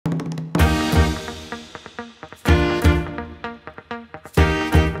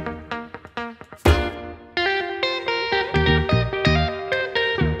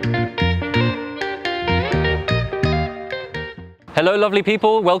Hello lovely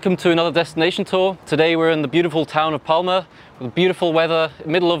people, welcome to another destination tour. Today we're in the beautiful town of Palma with beautiful weather,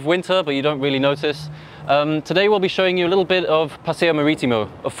 middle of winter, but you don't really notice. Today we'll be showing you a little bit of Paseo Maritimo,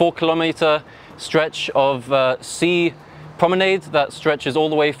 a 4-kilometer stretch of sea promenade that stretches all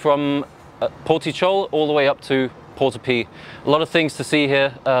the way from Portichol all the way up to Porto P. A lot of things to see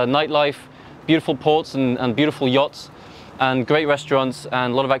here, nightlife, beautiful ports and beautiful yachts, and great restaurants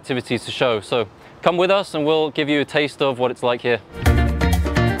and a lot of activities to show. So come with us and we'll give you a taste of what it's like here.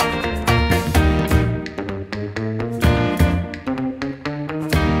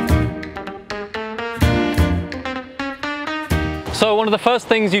 So one of the first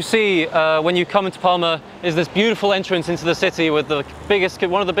things you see when you come into Palma is this beautiful entrance into the city with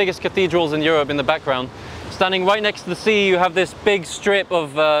one of the biggest cathedrals in Europe in the background. Standing right next to the sea, you have this big strip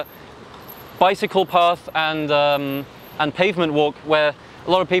of bicycle path and pavement walk where a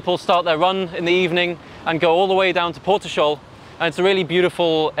lot of people start their run in the evening and go all the way down to Portichol, and it's a really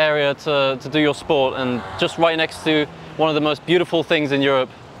beautiful area to do your sport and just right next to one of the most beautiful things in Europe.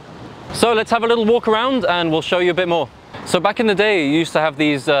 So let's have a little walk around and we'll show you a bit more. So back in the day you used to have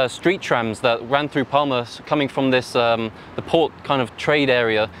these street trams that ran through Palma coming from this the port kind of trade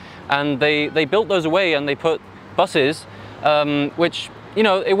area, and they built those away and they put buses which, you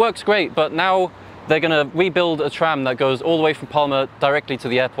know, it works great, but now they're going to rebuild a tram that goes all the way from Palma directly to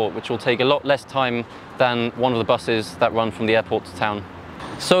the airport, which will take a lot less time than one of the buses that run from the airport to town.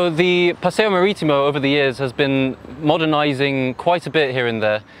 So the Paseo Maritimo over the years has been modernizing quite a bit here and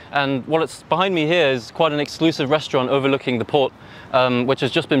there, and what's behind me here is quite an exclusive restaurant overlooking the port, which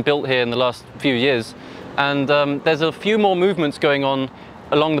has just been built here in the last few years. And there's a few more movements going on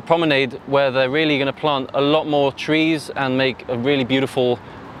along the promenade where they're really going to plant a lot more trees and make a really beautiful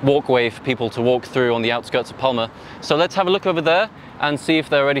walkway for people to walk through on the outskirts of Palma. So let's have a look over there and see if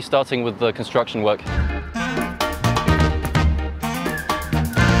they're already starting with the construction work.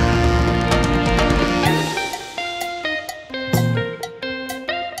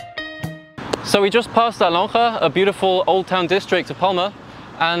 So we just passed La Lonja, a beautiful old town district of Palma,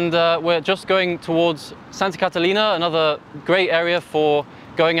 and we're just going towards Santa Catalina, another great area for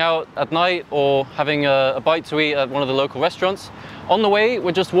going out at night or having a bite to eat at one of the local restaurants. On the way,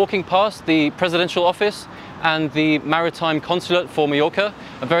 we're just walking past the presidential office and the maritime consulate for Mallorca,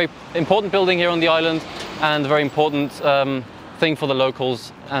 a very important building here on the island and a very important thing for the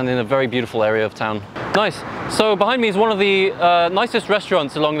locals and in a very beautiful area of town. Nice. So behind me is one of the nicest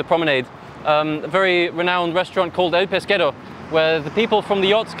restaurants along the promenade, a very renowned restaurant called El Pesquero, where the people from the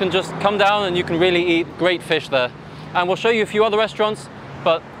yachts can just come down and you can really eat great fish there. And we'll show you a few other restaurants,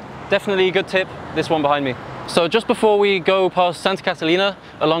 but definitely a good tip, this one behind me. So just before we go past Santa Catalina,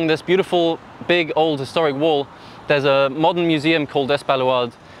 along this beautiful big old historic wall, there's a modern museum called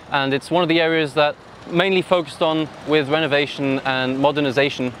S.A.E, and it's one of the areas that mainly focused on with renovation and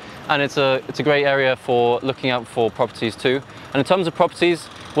modernization, and it's a great area for looking out for properties too. And in terms of properties,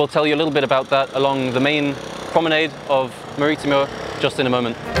 we'll tell you a little bit about that along the main promenade of Maritimo just in a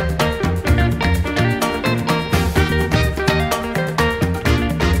moment.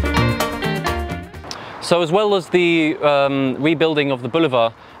 So as well as the rebuilding of the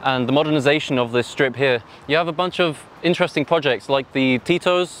boulevard and the modernization of this strip here, you have a bunch of interesting projects like the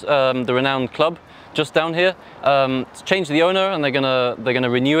Tito's, the renowned club just down here. It's changed the owner and they're gonna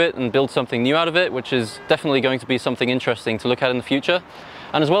renew it and build something new out of it, which is definitely going to be something interesting to look at in the future.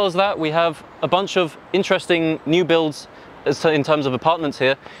 And as well as that, we have a bunch of interesting new builds in terms of apartments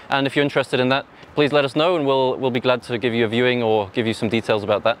here, and if you're interested in that, please let us know and we'll be glad to give you a viewing or give you some details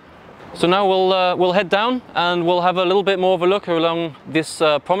about that. So now we'll head down and we'll have a little bit more of a look along this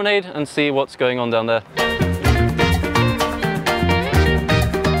promenade and see what's going on down there.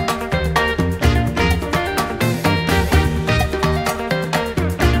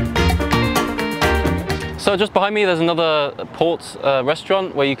 So just behind me there's another port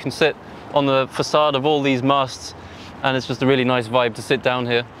restaurant where you can sit on the facade of all these masts, and it's just a really nice vibe to sit down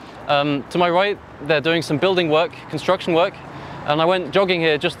here. To my right they're doing some building work, construction work. And I went jogging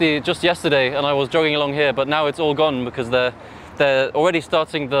here just yesterday, and I was jogging along here, but now it's all gone because they're already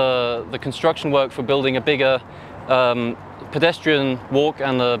starting the construction work for building a bigger pedestrian walk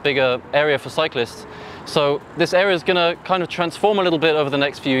and a bigger area for cyclists. So this area is going to kind of transform a little bit over the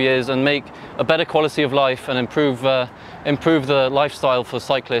next few years and make a better quality of life and improve the lifestyle for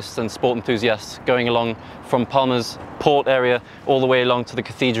cyclists and sport enthusiasts going along from Palma's port area all the way along to the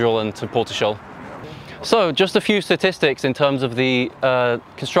cathedral and to Portichol. So just a few statistics in terms of the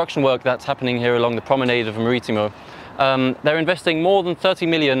construction work that's happening here along the promenade of Maritimo. They're investing more than 30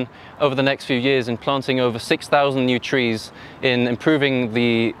 million over the next few years in planting over 6,000 new trees, in improving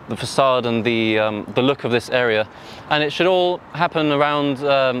the facade and the look of this area. And it should all happen around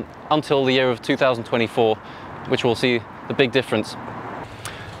until the year of 2024, which will see the big difference.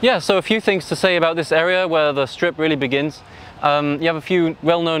 Yeah, so a few things to say about this area where the strip really begins. You have a few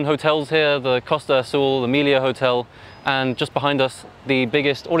well-known hotels here, the Costa Azul, the Emilia Hotel, and just behind us, the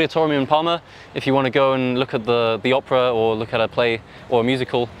biggest auditorium in Palma. If you want to go and look at the opera or look at a play or a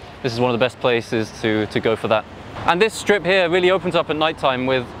musical, this is one of the best places to go for that. And this strip here really opens up at night time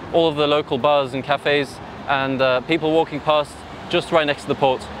with all of the local bars and cafes and people walking past just right next to the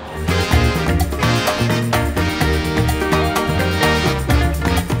port.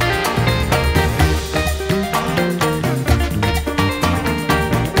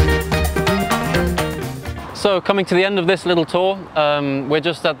 So coming to the end of this little tour, we're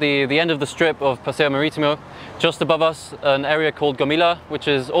just at the end of the strip of Paseo Maritimo. Just above us, an area called Gomila, which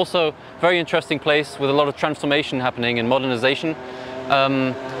is also a very interesting place with a lot of transformation happening and modernization.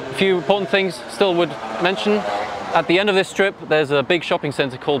 A few important things still would mention. At the end of this strip, there's a big shopping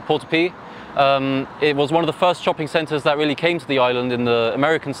center called Portopí. It was one of the first shopping centers that really came to the island in the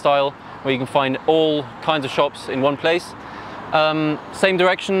American style, where you can find all kinds of shops in one place. Same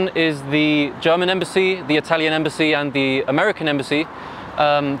direction is the German embassy, the Italian embassy and the American embassy.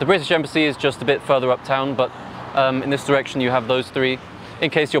 The British embassy is just a bit further uptown, but in this direction you have those three in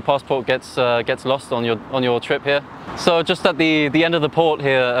case your passport gets lost on your trip here. So just at the end of the port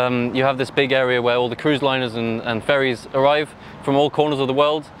here, you have this big area where all the cruise liners and ferries arrive from all corners of the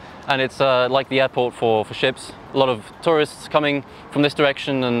world, and it's like the airport for ships. A lot of tourists coming from this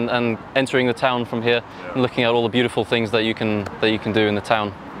direction and entering the town from here and looking at all the beautiful things that you can do in the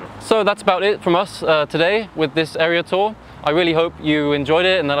town. So that's about it from us today with this area tour. I really hope you enjoyed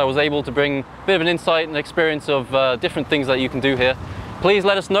it and that I was able to bring a bit of an insight and experience of different things that you can do here. Please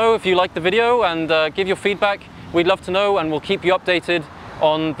let us know if you liked the video and give your feedback. We'd love to know, and we'll keep you updated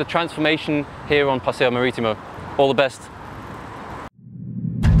on the transformation here on Paseo Maritimo. All the best.